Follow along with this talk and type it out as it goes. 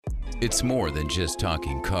It's more than just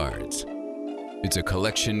talking cards. It's a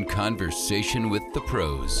collection conversation with the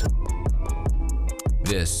pros.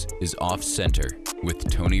 This is Off Center with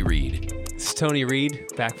Tony Reed. It's Tony Reed,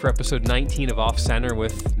 back for episode 19 of Off Center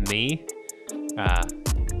with me.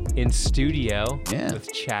 In studio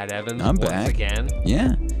with Chad Evans. I'm once back again.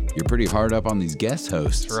 Yeah, you're pretty hard up on these guest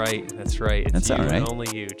hosts. That's right. It's That's you all right. and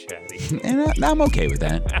only you, Chatty. And I'm okay with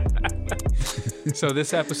that. So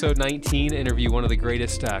this episode 19 interview one of the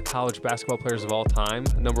greatest college basketball players of all time,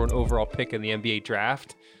 number 1 overall pick in the NBA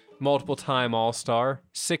draft, multiple-time All-Star,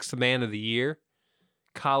 6th Man of the Year,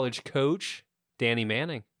 college coach, Danny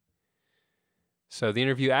Manning. So the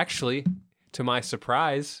interview actually, to my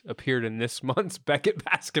surprise, appeared in this month's Beckett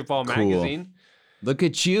Basketball magazine. Look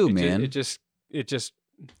at you, man. It just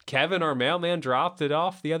Kevin, our mailman, dropped it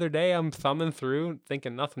off the other day. I'm thumbing through,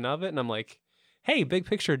 thinking nothing of it, and I'm like, hey, big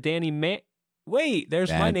picture of Danny Wait,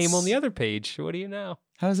 there's my name on the other page. What do you know?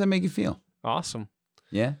 How does that make you feel? Awesome.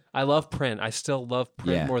 Yeah? I love print. I still love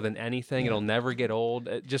print more than anything. Yeah. It'll never get old.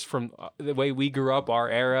 Just from the way we grew up, our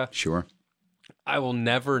era. Sure. I will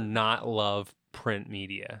never not love print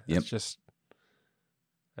media. Yep. It's just...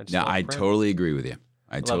 I totally agree with you.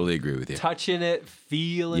 I totally agree with you. Touching it,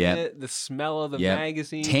 feeling it, the smell of the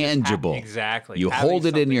magazine. Tangible. Exactly. You hold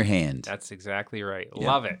it in your hand. That's exactly right. Yep.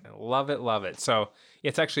 Love it. Love it. Love it. So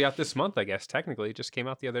it's actually out this month, I guess, technically. It just came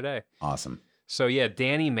out the other day. Awesome. So yeah,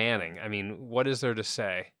 Danny Manning. I mean, what is there to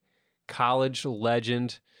say? College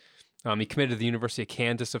legend. He committed to the University of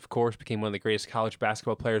Kansas, of course, became one of the greatest college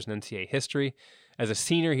basketball players in NCAA history. As a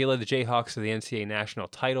senior, he led the Jayhawks to the NCAA national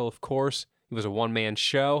title, of course. He was a one-man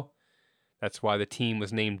show. That's why the team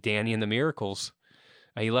was named Danny and the Miracles.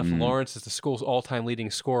 He left Lawrence as the school's all-time leading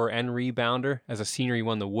scorer and rebounder. As a senior, he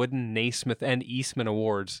won the Wooden, Naismith, and Eastman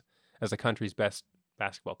Awards as the country's best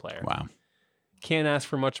basketball player. Wow. Can't ask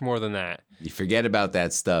for much more than that. You forget about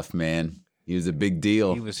that stuff, man. He was a big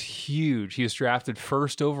deal. He was huge. He was drafted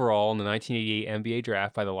first overall in the 1988 NBA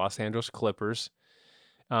draft by the Los Angeles Clippers.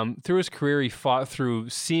 Through his career, he fought through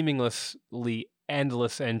seemingly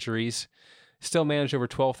endless injuries. Still managed over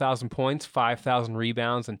 12,000 points, 5,000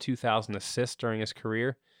 rebounds, and 2,000 assists during his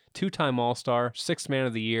career. 2-time All-Star, 6th Man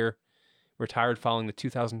of the Year, retired following the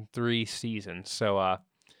 2003 season. So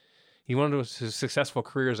he went into his successful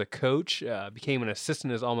career as a coach, became an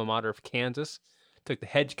assistant at his alma mater of Kansas, took the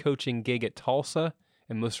head coaching gig at Tulsa,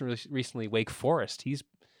 and most recently Wake Forest. He's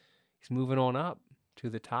moving on up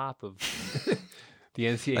to the top of the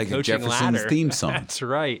NCAA like coaching Jefferson's ladder. Theme song. That's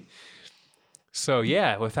right. So,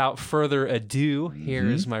 yeah, without further ado, here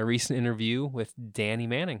is my recent interview with Danny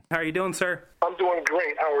Manning. How are you doing, sir? I'm doing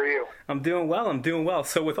great. How are you? I'm doing well.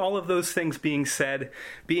 So with all of those things being said,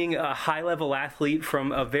 being a high-level athlete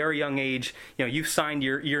from a very young age, you've signed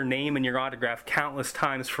your name and your autograph countless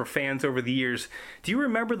times for fans over the years. Do you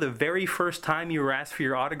remember the very first time you were asked for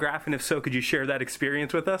your autograph? And if so, could you share that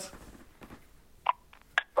experience with us?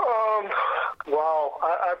 Wow.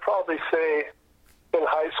 I'd probably say in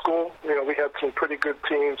high school, we had some pretty good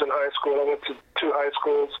teams in high school. I went to 2 high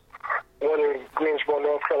schools, one in Greensboro,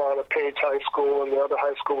 North Carolina, Page High School, and the other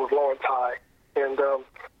high school was Lawrence High. And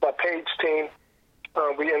my Page team,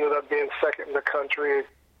 we ended up being second in the country,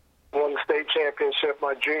 won the state championship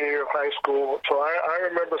my junior year of high school. So I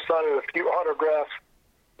remember signing a few autographs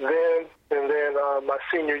then, and then my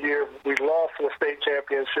senior year, we lost in the state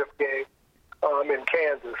championship game in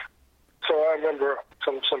Kansas. So I remember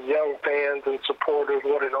some young fans and supporters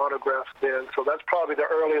wanting autographs then. So that's probably the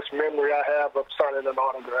earliest memory I have of signing an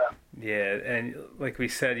autograph. Yeah, and like we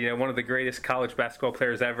said, one of the greatest college basketball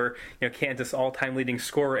players ever. Kansas all-time leading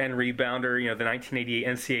scorer and rebounder. The 1988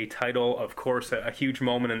 NCAA title, of course, a huge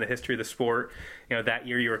moment in the history of the sport. That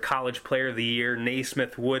year you were College Player of the Year,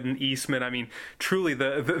 Naismith, Wooden, Eastman. I mean, truly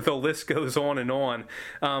the list goes on and on.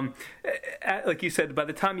 Like you said, by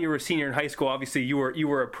the time you were a senior in high school, obviously you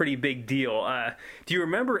were a pretty big deal. Do you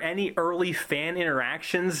remember any early fan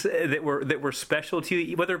interactions that were special to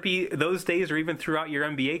you, whether it be those days or even throughout your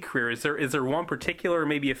NBA career? Is there one particular, or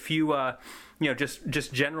maybe a few,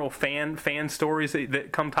 just general fan stories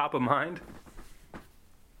that come top of mind?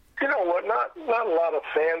 You know what? Not a lot of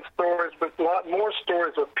fan stories, but a lot more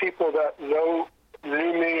stories of people that knew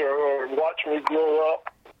me or watched me grow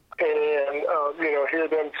up, and hear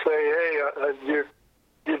them say, "Hey, you're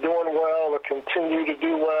doing well," or "Continue to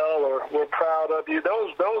do well," or "We're proud of you."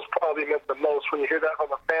 Those probably meant the most when you hear that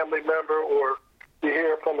from a family member, or you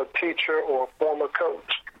hear it from a teacher or a former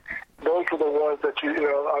coach. Those were the ones that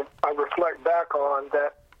I reflect back on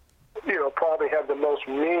that probably have the most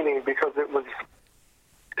meaning, because it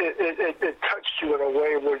touched you in a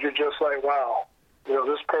way where you're just like, wow,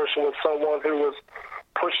 this person was someone who was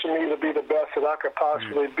pushing me to be the best that I could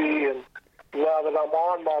possibly be. And now that I'm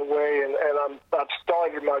on my way and I've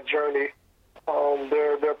started my journey,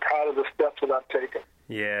 they're proud of the steps that I've taken.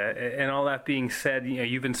 Yeah, and all that being said,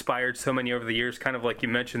 you've inspired so many over the years, kind of like you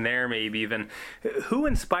mentioned there, maybe even. Who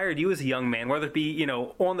inspired you as a young man, whether it be,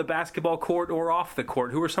 on the basketball court or off the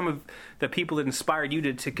court? Who are some of the people that inspired you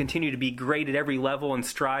to continue to be great at every level and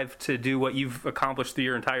strive to do what you've accomplished through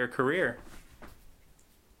your entire career?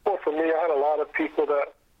 Well, for me, I had a lot of people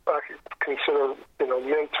that I could consider,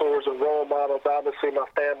 mentors and role models. Obviously, my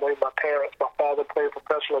family, my parents. My father played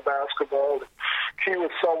professional basketball. He was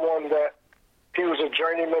someone that he was a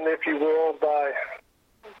journeyman, if you will, by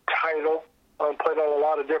title. Played on a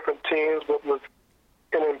lot of different teams, but was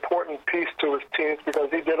an important piece to his teams because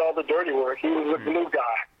he did all the dirty work. He was a glue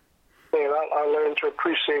guy. And I learned to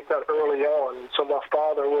appreciate that early on. So my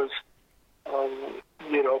father was,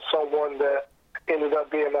 someone that ended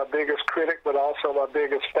up being my biggest critic, but also my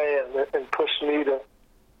biggest fan, and pushed me to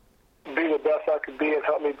be the best I could be and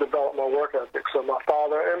help me develop my work ethic. So my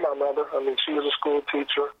father and my mother, she was a school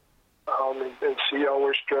teacher, and she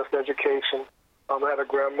always stressed education. I had a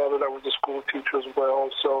grandmother that was a school teacher as well.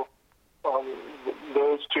 So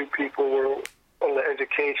those two people were on the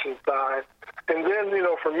education side. And then,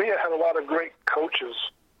 for me, I had a lot of great coaches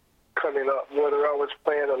coming up, whether I was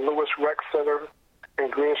playing at Lewis Rec Center in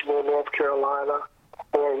Greensboro, North Carolina,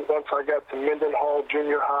 or once I got to Mendenhall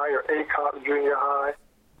Junior High or Aycock Junior High.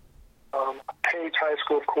 Page High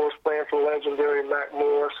School, of course, playing for legendary Mac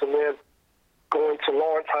Morris, and then going to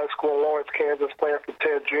Lawrence High School in Lawrence, Kansas, playing for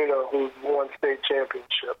Ted Juneau, who won state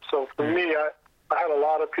championship. So for me, I had a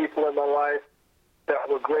lot of people in my life that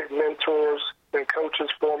were great mentors and coaches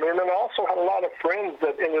for me, and then I also had a lot of friends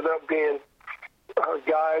that ended up being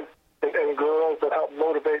guys and girls that helped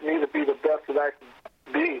motivate me to be the best that I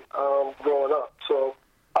could be growing up. So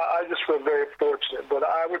I just feel very fortunate. But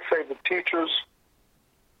I would say the teachers,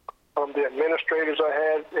 the administrators I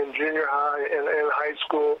had in junior high and high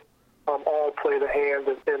school, all played a hand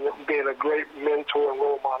in being a great mentor and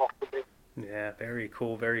role model for me. Yeah, very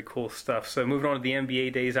cool stuff. So moving on to the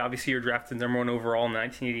NBA days, obviously you're drafted number 1 overall in the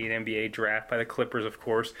 1988 NBA draft by the Clippers, of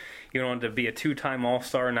course. You went on to be a 2-time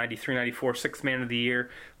All-Star, 93, 94, Sixth Man of the Year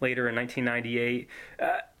later in 1998.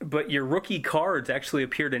 But your rookie cards actually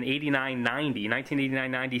appeared in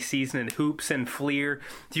 1989-90 season in Hoops and Fleer.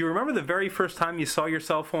 Do you remember the very first time you saw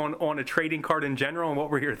yourself on a trading card in general, and what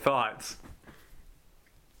were your thoughts?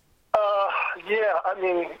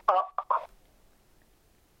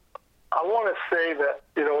 I want to say that,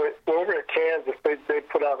 over at Kansas, they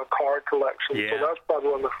put out a card collection. Yeah. So that's probably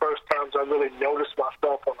one of the first times I really noticed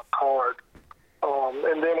myself on a card.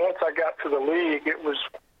 And then once I got to the league, it was,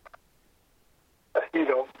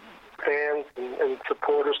 fans and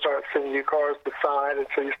supporters started sending you cards to sign, and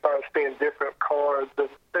so you started seeing different cards. And,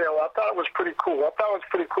 I thought it was pretty cool. I thought it was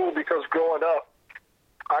pretty cool because growing up,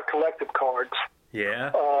 I collected cards.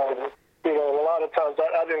 Yeah. A lot of times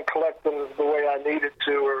I didn't collect them the way I needed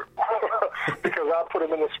to, or because I put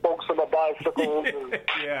them in the spokes of my bicycles and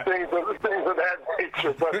things of that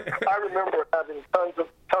nature. But I remember having tons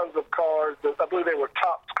of cards. I believe they were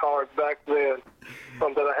Topps cards back then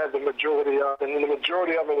that I had the majority of, and the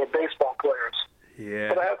majority of them were baseball players. Yeah.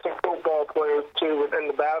 But I had some football players too, and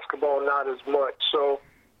the basketball not as much. So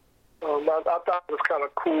I thought it was kind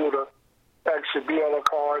of cool to actually be on a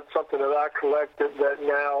card, something that I collected that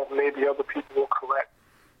now maybe other people will collect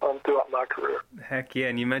throughout my career. Heck yeah,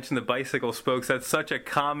 and you mentioned the bicycle spokes. That's such a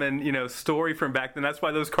common, story from back then. That's why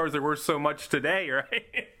those cars are worth so much today, right?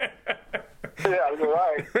 Yeah, you're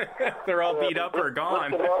right. They're all beat up or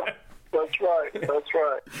gone. That's right.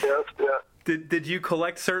 Yes, yeah. Did you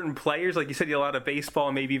collect certain players? Like you said, you had a lot of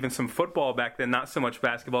baseball, maybe even some football back then, not so much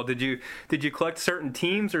basketball. Did you collect certain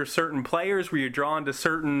teams or certain players? Were you drawn to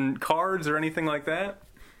certain cards or anything like that?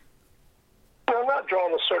 I'm not drawn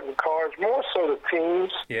to certain cards, more so the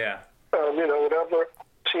teams. Yeah. Whatever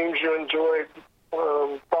teams you enjoyed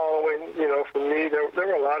following, for me, there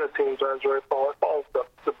were a lot of teams I enjoyed following. I followed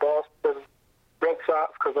the Boston Red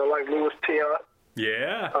Sox because I like Louis Tiant.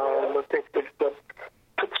 Yeah. I think the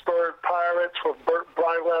Pittsburgh Pirates with Burt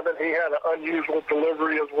Bryant, he had an unusual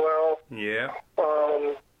delivery as well. Yeah.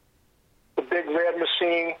 The Big Red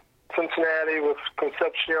Machine, Cincinnati with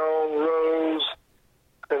Concepcion, Rose,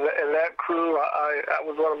 and that crew, that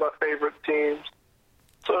was one of my favorite teams.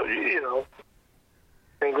 So,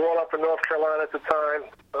 and growing up in North Carolina at the time,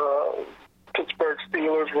 Pittsburgh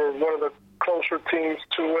Steelers were one of the closer teams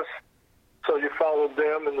to us. So you followed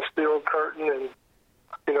them in the Steel Curtain, and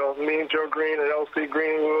me and Joe Green and L.C.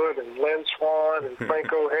 Greenwood and Len Swan and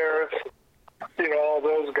Franco Harris, all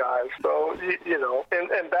those guys. So,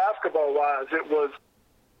 and basketball-wise, it was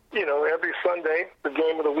every Sunday, the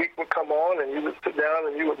game of the week would come on, and you would sit down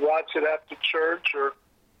and you would watch it after church or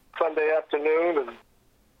Sunday afternoon, and,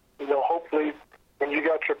 hopefully when you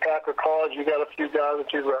got your pack of cards, you got a few guys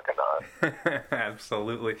that you recognize.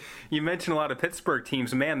 Absolutely. You mentioned a lot of Pittsburgh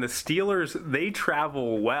teams. Man, the Steelers, they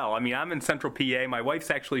travel well. I mean, I'm in Central PA. My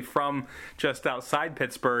wife's actually from just outside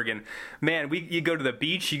Pittsburgh. And, man, you go to the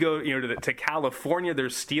beach, you go to California,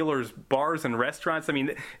 there's Steelers bars and restaurants. I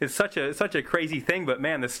mean, it's such a crazy thing. But,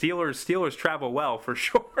 man, the Steelers travel well for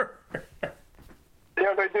sure.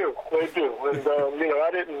 Yeah, they do. And, I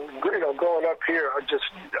didn't, growing up here, I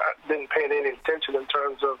didn't pay any attention in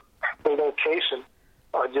terms of the location.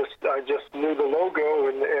 I just knew the logo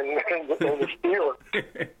and the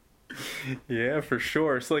Steelers. Yeah, for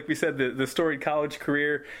sure. So like we said, the storied college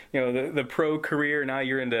career, the pro career, now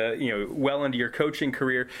you're into, well into your coaching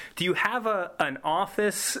career. Do you have an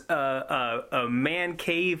office, a man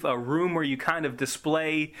cave, a room where you kind of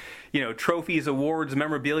display, trophies, awards,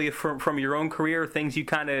 memorabilia from your own career, things you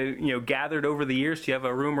kind of, gathered over the years? Do you have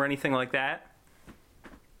a room or anything like that?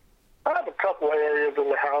 I have a couple of areas in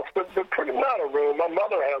the house, but pretty not a room. My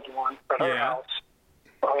mother has one at her house.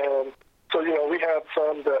 So, we have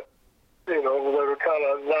some that, that are kind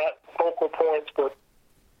of not focal points, but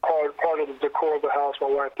part of the decor of the house. My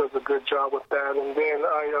wife does a good job with that. And then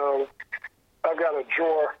I've got a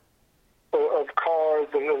drawer of cards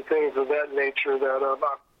and things of that nature that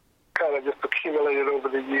I've kind of just accumulated over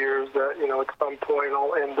the years that, at some point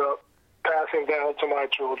I'll end up passing down to my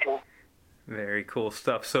children. Very cool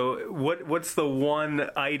stuff. So what's the one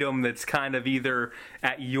item that's kind of either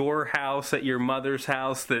at your house, at your mother's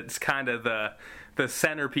house, that's kind of the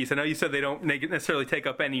centerpiece? I know you said they don't necessarily take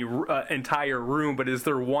up any entire room, but is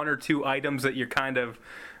there one or two items that you're kind of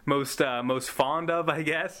most fond of, I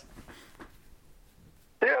guess?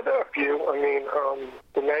 Yeah, there are a few. I mean,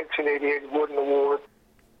 the 1988 Wooden Award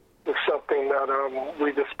is something that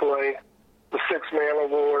we display. The Six-Man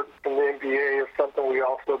Award from the NBA is something we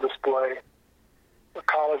also display. The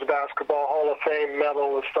College Basketball Hall of Fame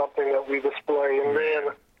medal is something that we display. And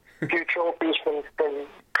then a few trophies from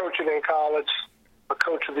coaching in college. A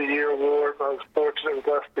Coach of the Year award I was fortunate and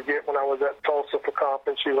blessed to get when I was at Tulsa for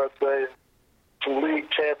Conference USA. Some league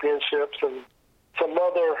championships and some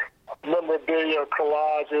other memorabilia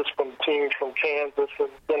collages from teams from Kansas. And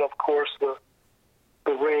then, of course, the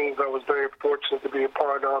rings I was very fortunate to be a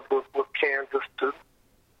part of with Kansas to,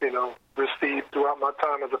 receive throughout my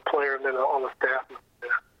time as a player and then on the staff.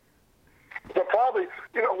 But probably,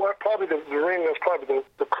 probably the ring that's probably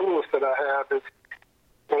the coolest that I have is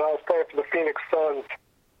when I was playing for the Phoenix Suns,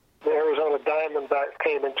 the Arizona Diamondbacks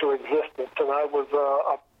came into existence, and I was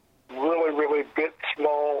a really, really bit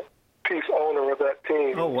small piece owner of that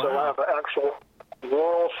team. Oh, wow. So I have an actual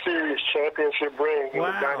World Series championship ring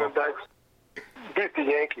when the Diamondbacks beat the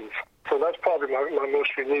Yankees. So that's probably my most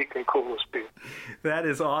unique and coolest piece. That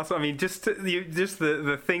is awesome. I mean, just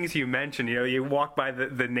the things you mentioned. You walk by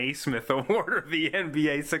the Naismith Award or the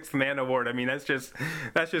NBA Sixth Man Award. I mean, that's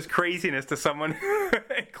just craziness to someone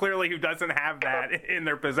clearly who doesn't have that in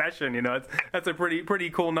their possession. That's a pretty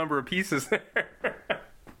cool number of pieces there.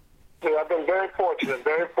 Yeah, I've been very fortunate and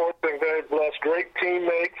very blessed. Great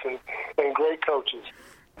teammates and great coaches.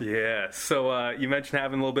 Yeah, so you mentioned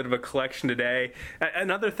having a little bit of a collection today.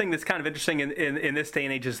 Another thing that's kind of interesting in this day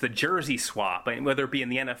and age is the jersey swap, whether it be in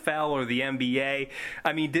the NFL or the NBA.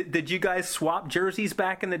 I mean, did you guys swap jerseys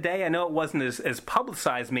back in the day? I know it wasn't as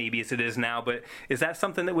publicized maybe as it is now, but is that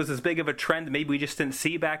something that was as big of a trend that maybe we just didn't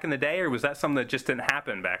see back in the day, or was that something that just didn't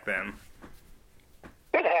happen back then?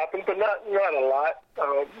 It happened, but not a lot.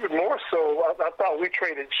 More so, I thought we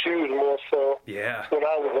traded shoes more so when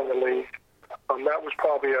I was in the league. That was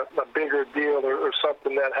probably a bigger deal or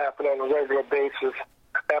something that happened on a regular basis.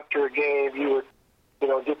 After a game, you would,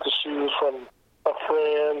 get the shoes from a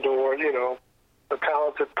friend or, a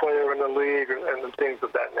talented player in the league and things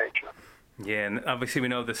of that nature. Yeah, and obviously we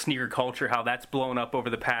know the sneaker culture, how that's blown up over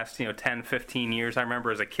the past, 10, 15 years. I remember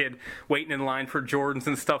as a kid waiting in line for Jordans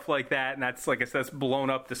and stuff like that, and that's, like I said, that's blown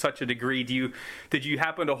up to such a degree. Did you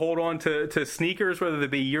happen to hold on to sneakers, whether they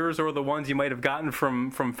be yours or the ones you might have gotten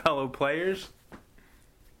from fellow players?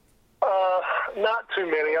 Not too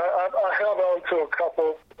many. I held on to a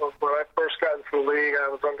couple. When I first got into the league, I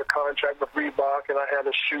was under contract with Reebok, and I had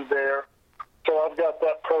a shoe there. So I've got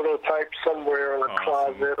that prototype somewhere in a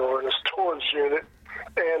closet or in a storage unit.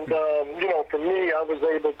 And, for me, I was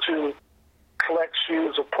able to collect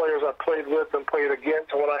shoes of players I played with and played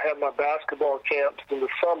against. And when I had my basketball camps in the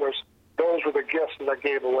summers, those were the gifts that I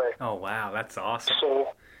gave away. Oh, wow. That's awesome.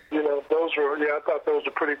 So, I thought those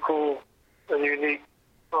were pretty cool and unique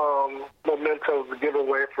mementos to give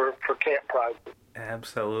away for camp prizes.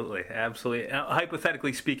 Absolutely.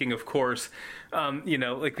 Hypothetically speaking, of course,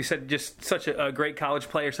 like we said, just such a great college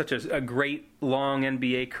player, such a great long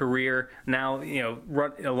NBA career. Now,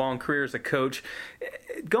 run a long career as a coach.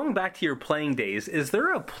 Going back to your playing days, is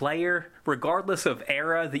there a player, regardless of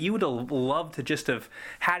era, that you would have loved to just have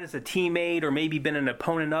had as a teammate, or maybe been an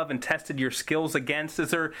opponent of and tested your skills against?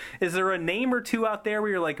 Is there a name or two out there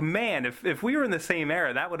where you're like, man, if we were in the same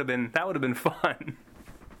era, that would have been fun?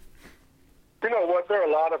 You know what? There are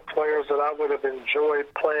a lot of players that I would have enjoyed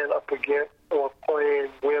playing up against or playing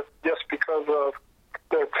with just because of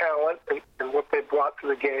their talent and what they brought to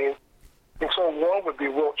the game. And so one would be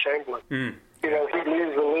Wilt Chamberlain. Mm. He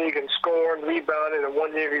leads the league in scoring, rebounding, and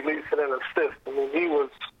 1 year he leads it in assists. I mean, he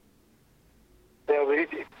was,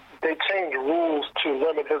 they changed rules to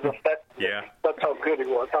limit his effectiveness. Yeah. That's how good he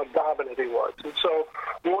was, how dominant he was. And so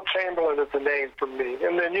Wilt Chamberlain is the name for me.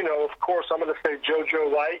 And then, of course, I'm going to say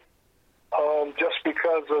JoJo White. Just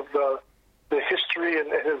because of the history and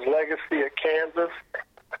his legacy at Kansas.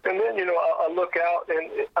 And then, I look out, and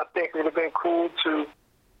I think it would have been cool to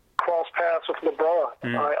cross paths with LeBron.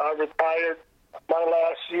 Mm. I retired my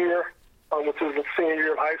last year, which was the senior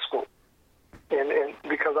year of high school, and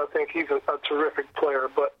because I think he's a terrific player.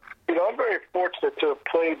 But, I'm very fortunate to have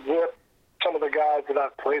played with some of the guys that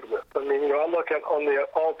I've played with. I mean, I look at on the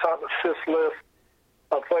all-time assist list,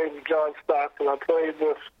 I played with John Stockton. I played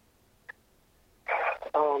with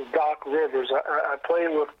Doc Rivers. I played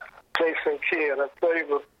with Jason Kidd. I played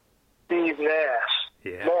with Steve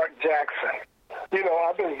Nash, Mark Jackson.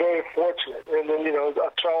 I've been very fortunate. And then,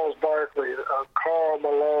 Charles Barkley, Karl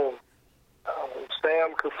Malone,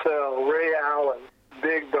 Sam Cassell, Ray Allen,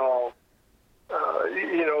 Big Dog.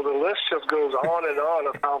 The list just goes on and on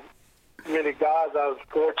of how many guys I was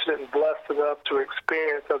fortunate and blessed enough to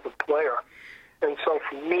experience as a player. And so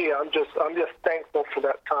for me, I'm just thankful for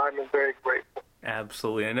that time and very grateful.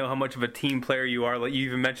 Absolutely. I know how much of a team player you are. Like you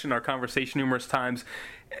even mentioned our conversation numerous times.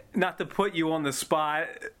 Not to put you on the spot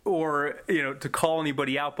or, to call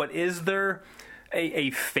anybody out, but is there a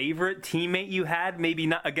favorite teammate you had? Maybe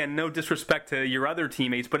not, again, no disrespect to your other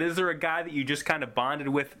teammates, but is there a guy that you just kind of bonded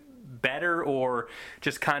with better or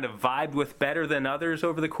just kind of vibed with better than others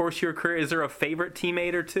over the course of your career? Is there a favorite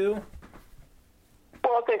teammate or two?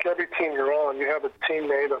 Well, I think every team you're on, you have a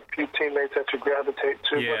teammate, a few teammates that you gravitate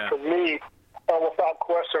to. Yeah. But for me, without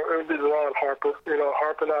question, it would be Ron Harper.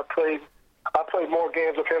 Harper and I played more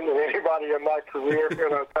games with him than anybody in my career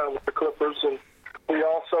in our time with the Clippers. And we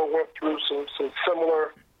also went through some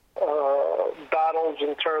similar battles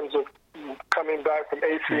in terms of coming back from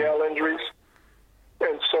ACL injuries.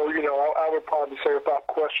 And so, I would probably say without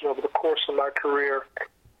question over the course of my career,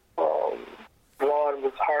 Ron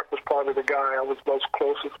Hart was probably the guy I was most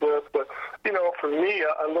closest with. But, for me,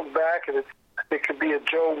 I look back and it could be a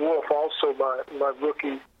Joe Wolf, also my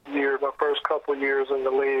rookie year, my first couple years in the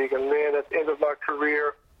league. And then at the end of my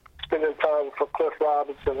career, spending time with Cliff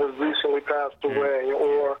Robinson, who recently passed away,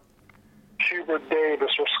 or Hubert Davis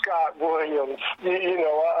or Scott Williams.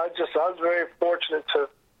 I was very fortunate to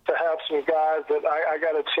have some guys that I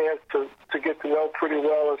got a chance to get to know pretty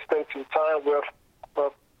well and spend some time with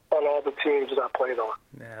on all the teams that I played on.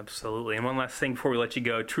 Absolutely. And one last thing before we let you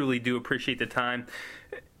go, truly do appreciate the time.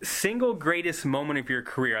 Single greatest moment of your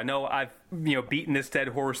career. I know I've beaten this dead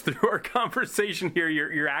horse through our conversation here,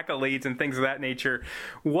 your accolades and things of that nature.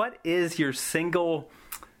 What is your single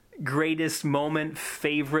greatest moment,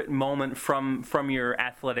 favorite moment from your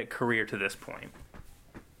athletic career to this point?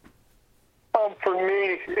 For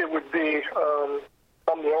me, it would be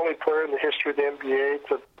I'm the only player in the history of the NBA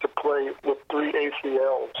to play with 3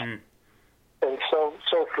 ACLs. Mm. And so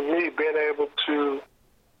for me, being able to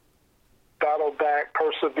battle back,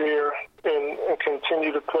 persevere, and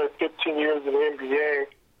continue to play 15 years in the NBA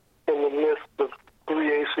in the midst of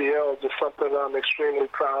 3 ACLs is something I'm extremely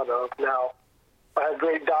proud of. Now, I had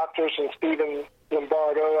great doctors in Stephen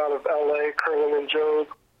Lombardo out of L.A., Kerlin and Job,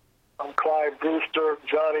 Clyde Brewster,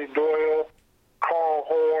 Johnny Doyle, Carl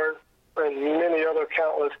Horn, and many other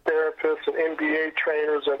countless therapists and NBA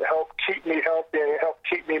trainers that helped keep me healthy and helped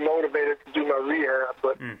keep me motivated to do my rehab.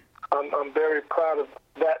 But I'm very proud of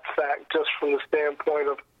that fact just from the standpoint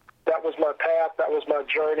of that was my path, that was my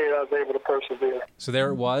journey, and I was able to persevere. So there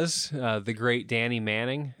it was, the great Danny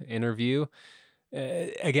Manning interview.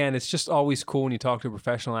 Again, it's just always cool when you talk to a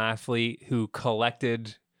professional athlete who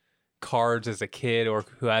collected cards as a kid or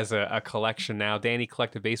who has a collection now. Danny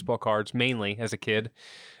collected baseball cards mainly as a kid.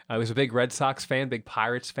 He was a big Red Sox fan, big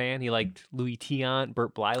Pirates fan. He liked Louis Tiant,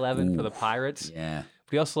 Burt Blyleven for the Pirates. Yeah.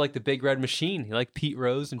 But he also liked the Big Red Machine. He liked Pete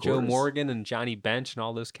Rose and Joe Morgan and Johnny Bench and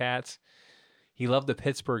all those cats. he loved the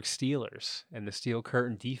Pittsburgh Steelers and the Steel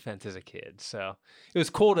Curtain defense as a kid. So it was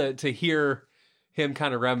cool to hear him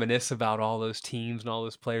kind of reminisce about all those teams and all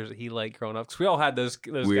those players that he liked growing up. Because we all had those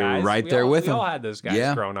guys. We were right there with him. We all had those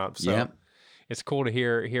guys growing up. So it's cool to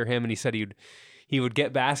hear him. And he said he would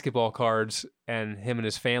get basketball cards, and him and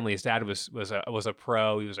his family. His dad was a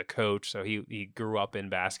pro. He was a coach, so he grew up in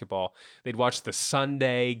basketball. They'd watch the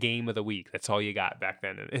Sunday game of the week. That's all you got back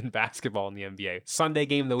then in basketball in the NBA. Sunday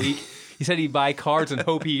game of the week. He said he'd buy cards and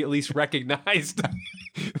hope he at least recognized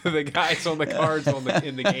the guys on the cards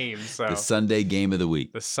in the game. So the Sunday game of the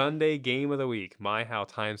week. The Sunday game of the week. My, how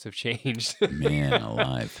times have changed. Man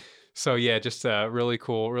alive. So yeah, just a really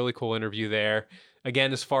cool interview there.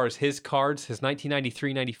 Again, as far as his cards, his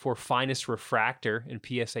 1993-94 finest refractor in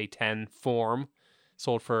PSA 10 form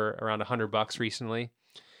sold for around $100 recently.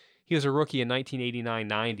 He was a rookie in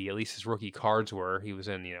 1989-90. At least his rookie cards were. He was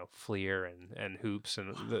in, Fleer and Hoops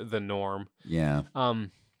and the norm. Yeah.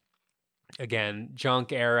 Again,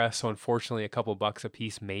 junk era, so unfortunately a couple bucks a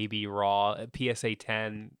piece, maybe raw. At PSA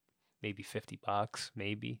 10, maybe $50,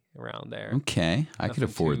 maybe around there. Okay, I could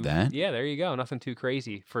afford that. Yeah, there you go. Nothing too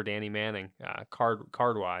crazy for Danny Manning,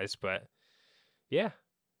 card wise, but yeah,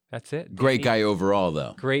 that's it. Great guy overall,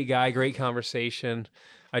 though. Great guy, great conversation.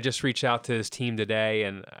 I just reached out to his team today,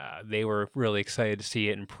 and they were really excited to see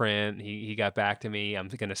it in print. He got back to me. I'm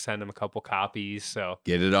going to send him a couple copies. So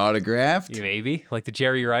get it autographed? Maybe like the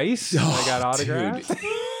Jerry Rice. I got autographed. Dude.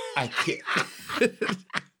 I can't.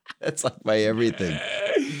 That's like my everything.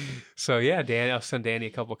 So yeah, Danny, I'll send Danny a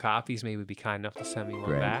couple copies. Maybe be kind enough to send me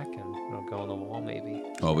one back, and it'll go on the wall. Maybe.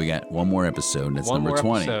 Well, we got one more episode. And it's number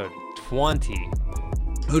 20. Episode 20.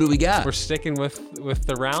 Who do we got? We're sticking with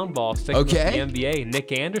the round ball. Sticking with the NBA.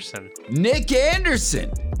 Nick Anderson. Nick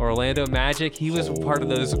Anderson. Orlando Magic. He was part of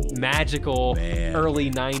those magical early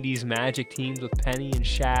 90s Magic teams with Penny and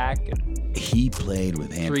Shaq. And he played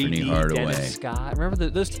with Anthony Hardaway. Dennis Scott. Remember,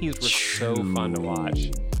 those teams were so fun to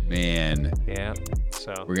watch. Man. Yeah.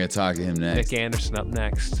 So we're going to talk to him next. Nick Anderson up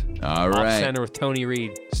next. All right. Off Center with Tony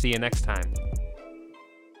Reed. See you next time.